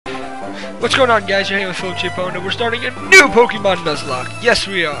What's going on, guys? You're hanging with Philip Chapone, and we're starting a new Pokemon Nuzlocke. Yes,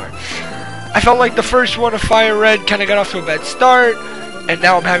 we are. I felt like the first one of Fire Red kind of got off to a bad start, and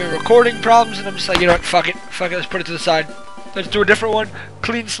now I'm having recording problems, and I'm just like, you know what, fuck it, let's put it to the side. Let's do a different one,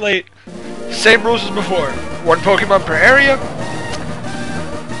 clean slate, same rules as before. One Pokemon per area,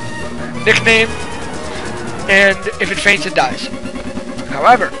 nickname, and if it faints, it dies.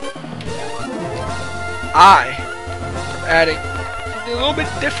 However, I am adding something a little bit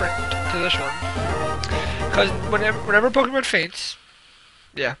different to this one, because whenever a Pokemon faints,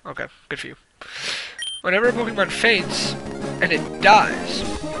 yeah, okay, good for you. Whenever a Pokemon faints and it dies,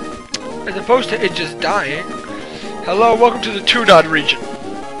 as opposed to it just dying, hello, welcome to the Two-Nod region.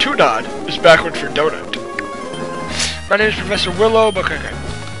 Two-Nod is backward for donut. My name is Professor Willow, okay.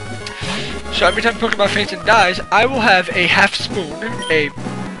 So every time a Pokemon faints and dies, I will have a half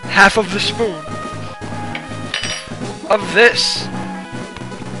of the spoon of this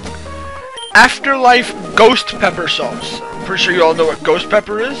Afterlife Ghost Pepper Sauce. I'm pretty sure you all know what ghost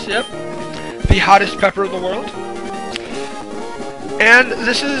pepper is, yep. The hottest pepper in the world. And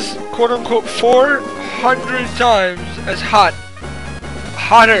this is, quote-unquote, 400 times as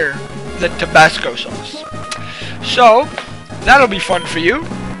hotter than Tabasco sauce. So, that'll be fun for you.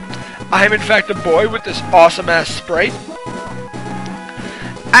 I am in fact a boy with this awesome-ass Sprite.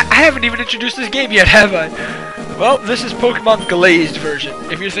 I haven't even introduced this game yet, have I? Well, this is Pokemon Glazed version.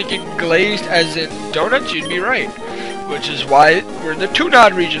 If you're thinking glazed as in donuts, you'd be right. Which is why we're in the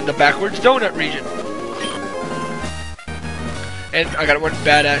Two-Nod region, the backwards donut region. And I got one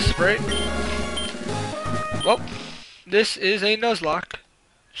badass Sprite. Well, this is a Nuzlocke.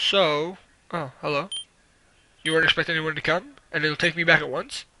 So, oh, hello. You weren't expecting anyone to come, and it'll take me back at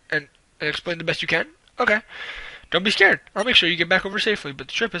once, and explain the best you can? Okay. Don't be scared. I'll make sure you get back over safely, but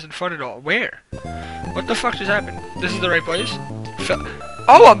the trip isn't fun at all. Where? What the fuck just happened? This is the right place?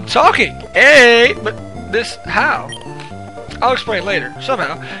 Oh, I'm talking! Hey! But this, how? I'll explain later.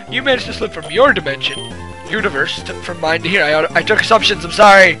 Somehow, you managed to slip from your dimension, universe, from mine to here. I took assumptions, I'm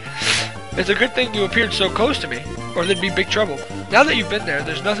sorry. It's a good thing you appeared so close to me, or there'd be big trouble. Now that you've been there,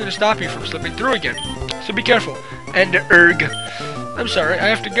 there's nothing to stop you from slipping through again. So be careful. And I'm sorry, I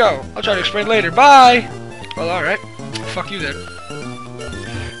have to go. I'll try to explain later. Bye! Well, alright. Fuck you then.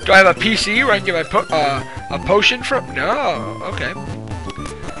 Do I have a PC where I can get my a potion from? No. Okay.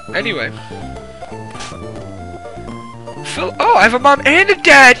 Anyway. Oh, I have a mom and a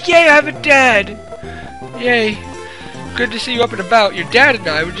dad! Yay, I have a dad! Yay. Good to see you up and about. Your dad and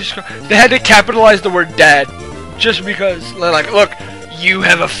I would just go... They had to capitalize the word dad. Just because, like, look, you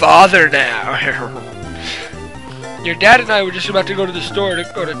have a father now. Your dad and I were just about to go to the store to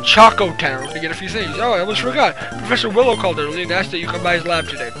go to Choco Town to get a few things. Oh, I almost forgot. Professor Willow called early and asked that you come by his lab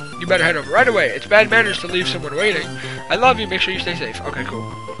today. You better head over right away. It's bad manners to leave someone waiting. I love you. Make sure you stay safe. Okay, cool.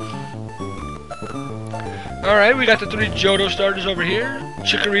 Alright, we got the 3 Johto starters over here.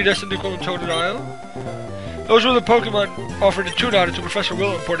 Chikorita, Cyndaquil, and Totodile. Those were the Pokemon offered in Two-Nod until Professor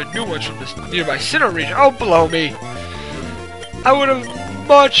Willow imported new ones from this nearby Sinnoh region. Oh, blow me. I would have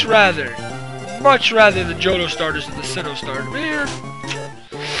much rather the Johto starters than the Sinnoh starter. Man.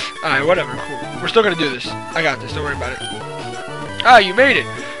 Alright, whatever, cool. We're still gonna do this. I got this, don't worry about it. Ah, you made it.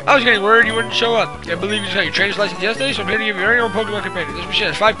 I was getting worried you wouldn't show up. I believe you just got your trainer's license yesterday, so I'm here to give you your very own Pokemon companion. This machine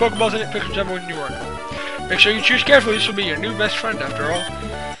has 5 Pokeballs in it, pick whichever one you want. Make sure you choose carefully, this will be your new best friend after all.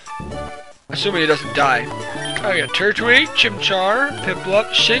 Assuming it doesn't die. Oh, we got Turtwig, Chimchar,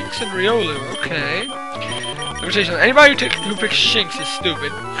 Piplup, Shinx, and Riolu. Okay. Let me tell you something. Anybody who picks Shinx is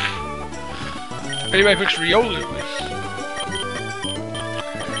stupid. Anybody who picks Riolu is...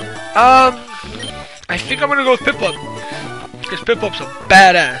 I think I'm gonna go with Piplup. Because Piplup's a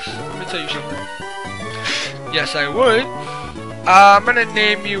badass. Let me tell you something. Yes, I would. I'm gonna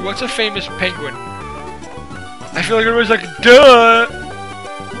name you... What's a famous penguin? I feel like everybody's like, duh!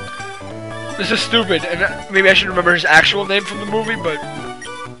 This is stupid, and maybe I should remember his actual name from the movie, but...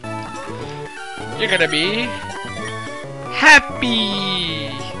 You're gonna be... Happy!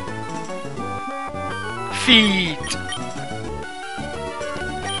 Feet!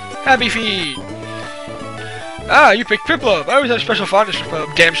 Happy Feet! Ah, you picked Piplup! I always have special fondness for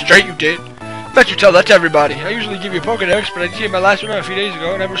Piplup. Damn straight you did! Bet you tell that to everybody. I usually give you a Pokedex, but I did get my last one out a few days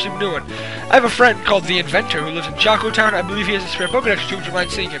ago, and I never received a new one. I have a friend called the Inventor who lives in Choco Town. I believe he has a spare Pokedex or two. Would you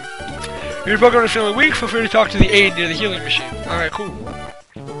mind seeing him? If your Pokemon is feeling weak, feel free to talk to the aide near the healing machine. Alright, cool.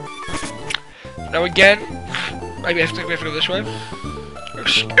 Now again, maybe I think we have to go this way.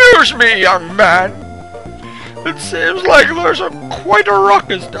 Excuse me, young man. It seems like there's quite a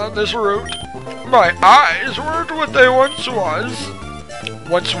ruckus down this route. My eyes weren't what they once was.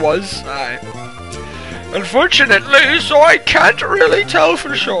 Aye. Unfortunately, so I can't really tell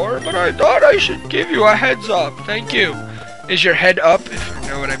for sure, but I thought I should give you a heads up. Thank you. Is your head up, if you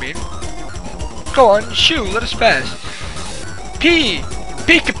know what I mean? Go on, shoo, let us pass. Pee!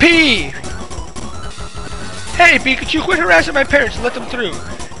 Pika-pee! Hey, Pikachu, quit harassing my parents and let them through.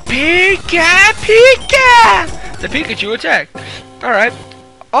 Pika! Pika! The Pikachu attacked. Alright.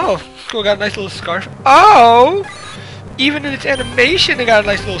 Oh, cool, got a nice little scarf. Oh! Even in its animation, it got a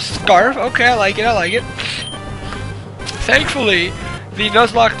nice little scarf. Okay, I like it, I like it. Thankfully, the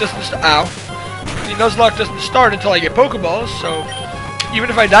Nuzlocke doesn't start until I get Pokeballs, so even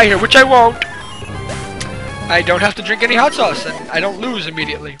if I die here, which I won't, I don't have to drink any hot sauce, and I don't lose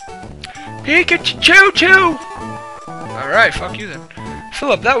immediately. Pikachu! Alright, fuck you then.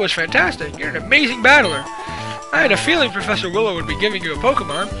 Philip, that was fantastic. You're an amazing battler. I had a feeling Professor Willow would be giving you a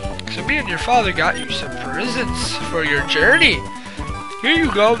Pokemon, so me and your father got you some presents for your journey. Here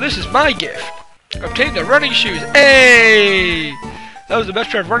you go, this is my gift. Obtain the running shoes. Hey! That was the best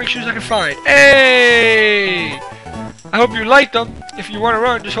pair of running shoes I could find. Hey! I hope you like them. If you want to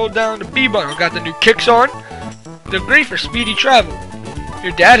run, just hold down the B button. Got the new kicks on. They're great for speedy travel.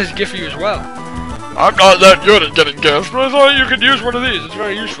 Your dad has a gift for you as well. I'm not that good at getting gifts, but I thought you could use one of these. It's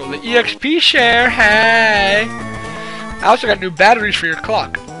very useful. The EXP share, hey! I also got new batteries for your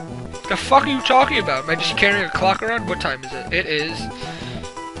clock. The fuck are you talking about? Am I just carrying a clock around? What time is it? It is...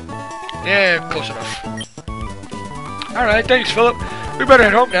 yeah, close enough. Alright, thanks, Philip. We better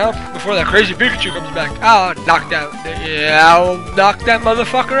head home now, before that crazy Pikachu comes back. I'll knock out. Yeah, I'll knock that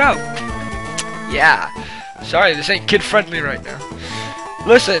motherfucker out. Yeah. Sorry, this ain't kid-friendly right now.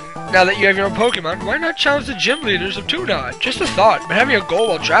 Listen, now that you have your own Pokemon, why not challenge the gym leaders of Toonod? Just a thought, but having a goal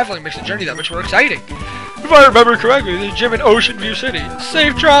while traveling makes the journey that much more exciting. If I remember correctly, there's a gym in Ocean View City.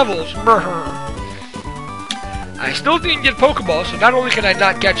 Safe travels! I still didn't get Pokeballs, so not only can I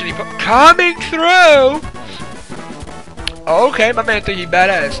not catch any coming through! Okay, my man think he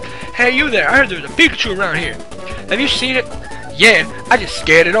badass. Hey, you there, I heard there was a Pikachu around here. Have you seen it? Yeah, I just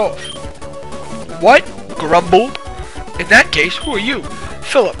scared it off. What? Grumble? In that case, who are you?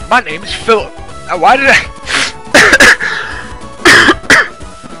 Philip. My name is Philip. Why did I...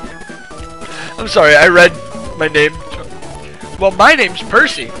 I'm sorry, I read my name. Well, my name's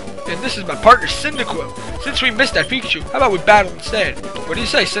Percy, and this is my partner, Cyndaquil. Since we missed that Pikachu, how about we battle instead? What do you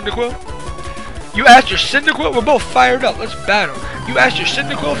say, Cyndaquil? You asked your Cyndaquil? We're both fired up. Let's battle. You asked your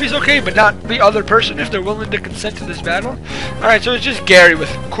Cyndaquil if he's okay, but not the other person if they're willing to consent to this battle? Alright, so it's just Gary with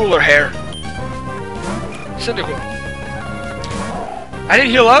cooler hair. Cyndaquil. I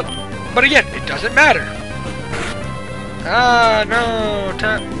didn't heal up, but again, it doesn't matter. Ah, no.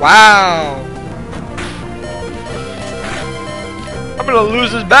 Wow. I'm gonna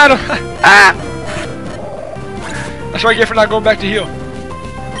lose this battle. Ah! That's what I get for not going back to heal.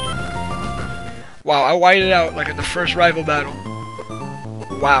 Wow, I whited out like in the first rival battle.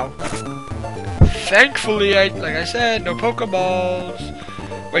 Wow. Thankfully, like I said, no Pokeballs.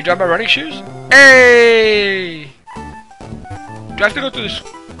 Wait, do I have my running shoes? Hey! Do I have to go through this?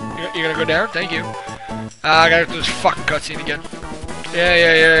 You're gonna go down? Thank you. I gotta go through this fucking cutscene again.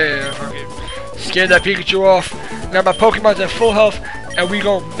 Yeah. Fuck it. Scared that Pikachu off. Now my Pokemon's at full health, and we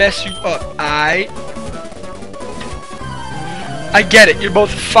gonna mess you up. I get it. You're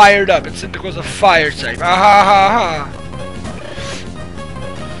both fired up, and Cyndaquil's a fire type. Ah ha ha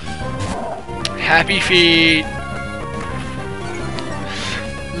ha. Happy feet.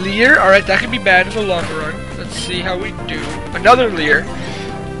 Leer. All right, that could be bad in the longer run. Let's see how we do. Another Leer.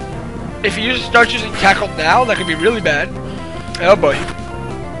 If you start using Tackle now, that could be really bad. Oh boy.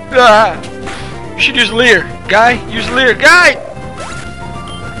 Ah. You should use Leer. Guy, use Leer. Guy!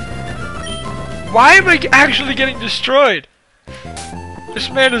 Why am I actually getting destroyed? This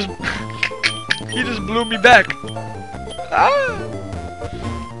man is... he just blew me back. Ah!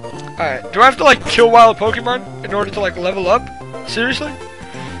 Alright, do I have to like kill wild Pokemon in order to like level up? Seriously?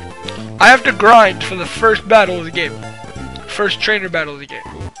 I have to grind for the first battle of the game. First trainer battle of the game.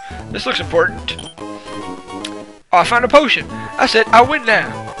 Ooh. This looks important. Oh, I found a potion. That's it. I win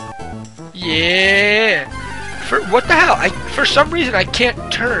now. Yeah. What the hell? For some reason I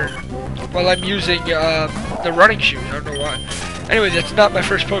can't turn while I'm using the running shoes. I don't know why. Anyway, that's not my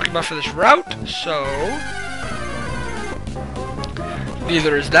first Pokemon for this route, so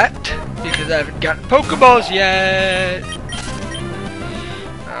neither is that because I haven't gotten Pokeballs yet.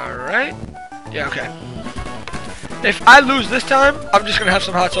 Alright. Yeah, okay. If I lose this time, I'm just gonna have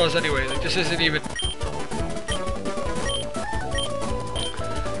some hot sauce anyway. Like, this isn't even...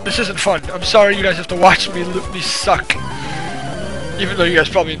 this isn't fun. I'm sorry you guys have to watch me suck. Even though you guys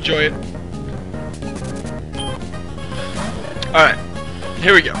probably enjoy it. Alright.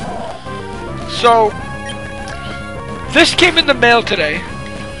 Here we go. So, This came in the mail today.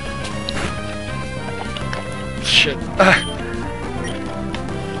 Shit.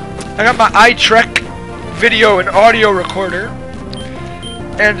 I got my iTrek video and audio recorder.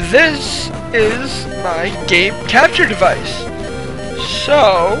 And this is my game capture device.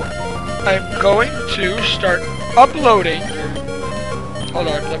 So, I'm going to start uploading. Hold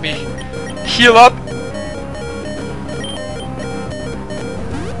on, let me heal up.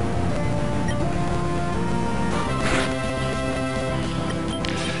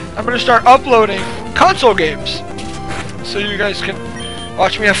 I'm going to start uploading console games, so you guys can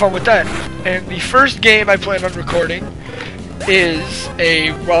watch me have fun with that. And the first game I plan on recording is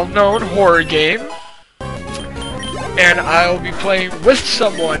a well-known horror game, and I'll be playing with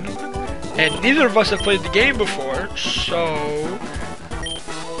someone, and neither of us have played the game before, so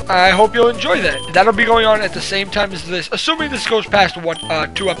I hope you'll enjoy that. That'll be going on at the same time as this, assuming this goes past 2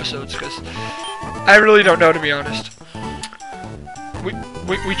 episodes, because I really don't know, to be honest.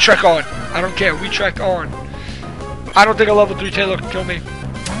 We trek on. I don't care. We trek on. I don't think a level 3 Taylor can kill me,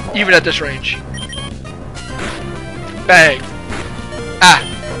 even at this range. Bang. Ah.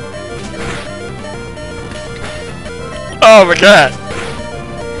 Oh my god.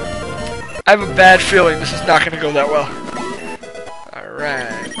 I have a bad feeling this is not going to go that well.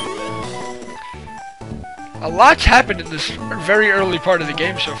 Alright. A lot's happened in this very early part of the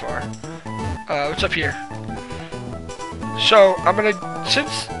game so far. What's up here? So, I'm gonna,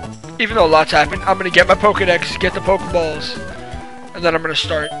 even though a lot's happened, I'm gonna get my Pokedex, get the Pokeballs, and then I'm gonna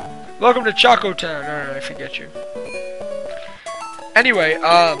start. Welcome to Choco Town. Alright, I forget you. Anyway,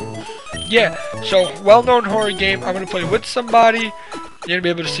 yeah, so, well-known horror game. I'm gonna play with somebody. You're gonna be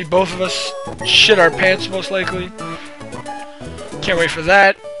able to see both of us shit our pants, most likely. Can't wait for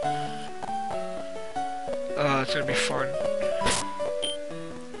that. It's gonna be fun.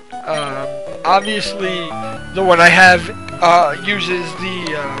 Obviously, the one I have uses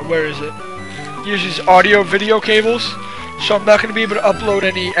the uses audio video cables, so I'm not going to be able to upload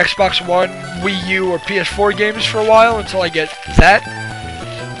any Xbox One, Wii U, or PS4 games for a while until I get that.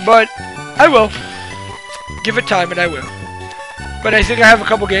 But I will. Give it time, and I will. But I think I have a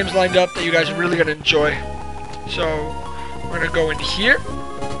couple games lined up that you guys are really going to enjoy. So we're going to go in here.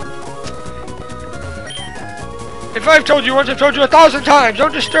 If I've told you once, I've told you 1,000 times.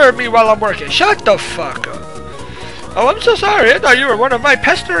 Don't disturb me while I'm working. Shut the fuck up. Oh, I'm so sorry. I thought you were one of my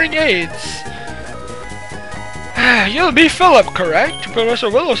pestering aides. You'll be Philip, correct? Professor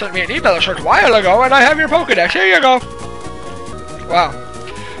Willow sent me an email a short while ago, and I have your Pokedex. Here you go. Wow.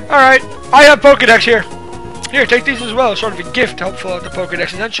 Alright. I have Pokedex here. Here, take these as well. Sort of a gift to help fill out the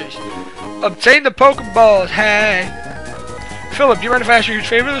Pokedex's entries. Obtain the Pokeballs. Hey. Philip, do you mind if I ask you a huge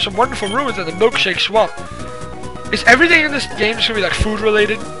favor? There's some wonderful ruins in the Milkshake Swamp. Is everything in this game just gonna be like food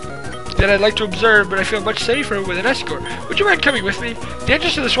related? That I'd like to observe, but I feel much safer with an escort. Would you mind coming with me? The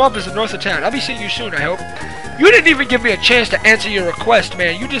entrance to the swamp is the north of town. I'll be seeing you soon, I hope. You didn't even give me a chance to answer your request,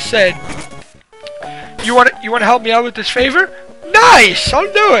 man. You just said you want to help me out with this favor? Nice! I'll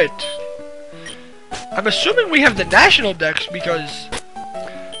do it. I'm assuming we have the national dex because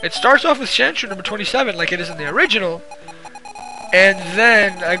it starts off with Shanshu number 27 like it is in the original. And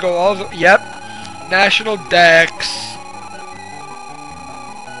then I go all the yep. National Dex.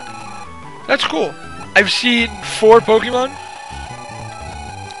 That's cool. I've seen 4 Pokemon.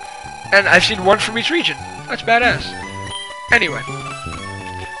 And I've seen 1 from each region. That's badass. Anyway.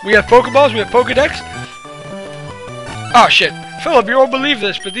 We have Pokeballs, we have Pokedex. Oh shit. Philip, you won't believe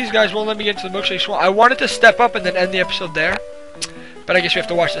this, but these guys won't let me get into the Milkshake Swamp. I wanted to step up and then end the episode there. But I guess we have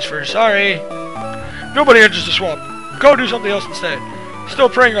to watch this first. Sorry. Nobody enters the swamp. Go do something else instead. Still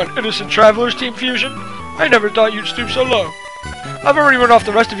preying on innocent travelers, Team Fusion? I never thought you'd stoop so low. I've already run off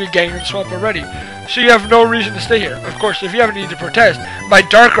the rest of your gang in the swamp already, so you have no reason to stay here. Of course, if you have any need to protest, my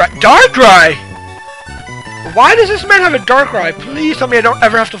Darkrai... Darkrai?! Why does this man have a Darkrai? Please tell me I don't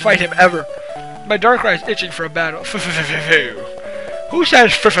ever have to fight him, ever. My Darkrai is itching for a battle. Who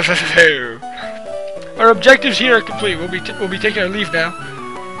says Our objectives here are complete. We'll be taking our leave now.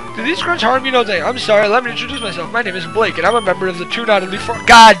 Do these grunts harm you? No, they. I'm sorry. Let me introduce myself. My name is Blake, and I'm a member of the 2-Not Elite Four.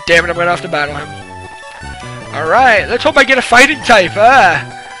 God damn it! I'm gonna have to battle him. All right. Let's hope I get a fighting type.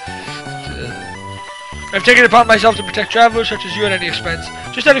 I've taken it upon myself to protect travelers such as you at any expense.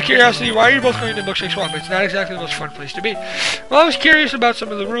 Just out of curiosity, why are you both going to Milkshake Swamp? It's not exactly the most fun place to be. Well, I was curious about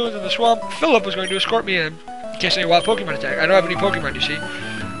some of the ruins in the swamp. Philip was going to escort me in case any wild Pokemon attack. I don't have any Pokemon, you see.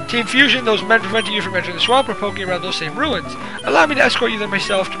 Team Fusion, those men preventing you from entering the swamp are poking around those same ruins. Allow me to escort you there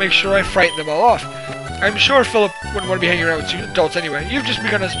myself to make sure I frighten them all off. I'm sure Philip wouldn't want to be hanging around with adults anyway. You've just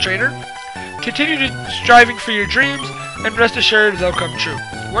begun as a trainer. Continue striving for your dreams, and rest assured they'll come true.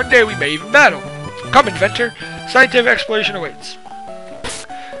 One day we may even battle. Come, inventor. Scientific exploration awaits.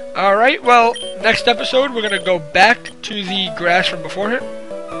 Alright, well, next episode we're going to go back to the grass from beforehand.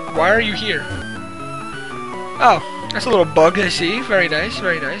 Why are you here? Oh, that's a little bug I see. Very nice,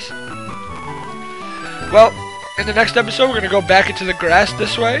 very nice. Well, in the next episode we're going to go back into the grass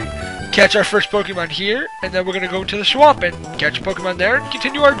this way, catch our first Pokemon here, and then we're going to go into the swamp and catch a Pokemon there and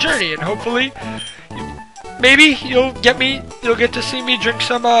continue our journey, and hopefully maybe you'll get to see me drink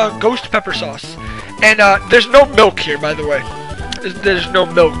some ghost pepper sauce. And there's no milk here, by the way. There's no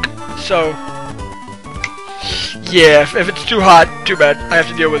milk, so yeah, if it's too hot, too bad. I have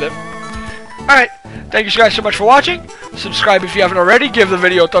to deal with it. Alright, thank you guys so much for watching. Subscribe if you haven't already. Give the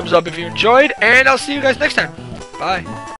video a thumbs up if you enjoyed, and I'll see you guys next time. Bye.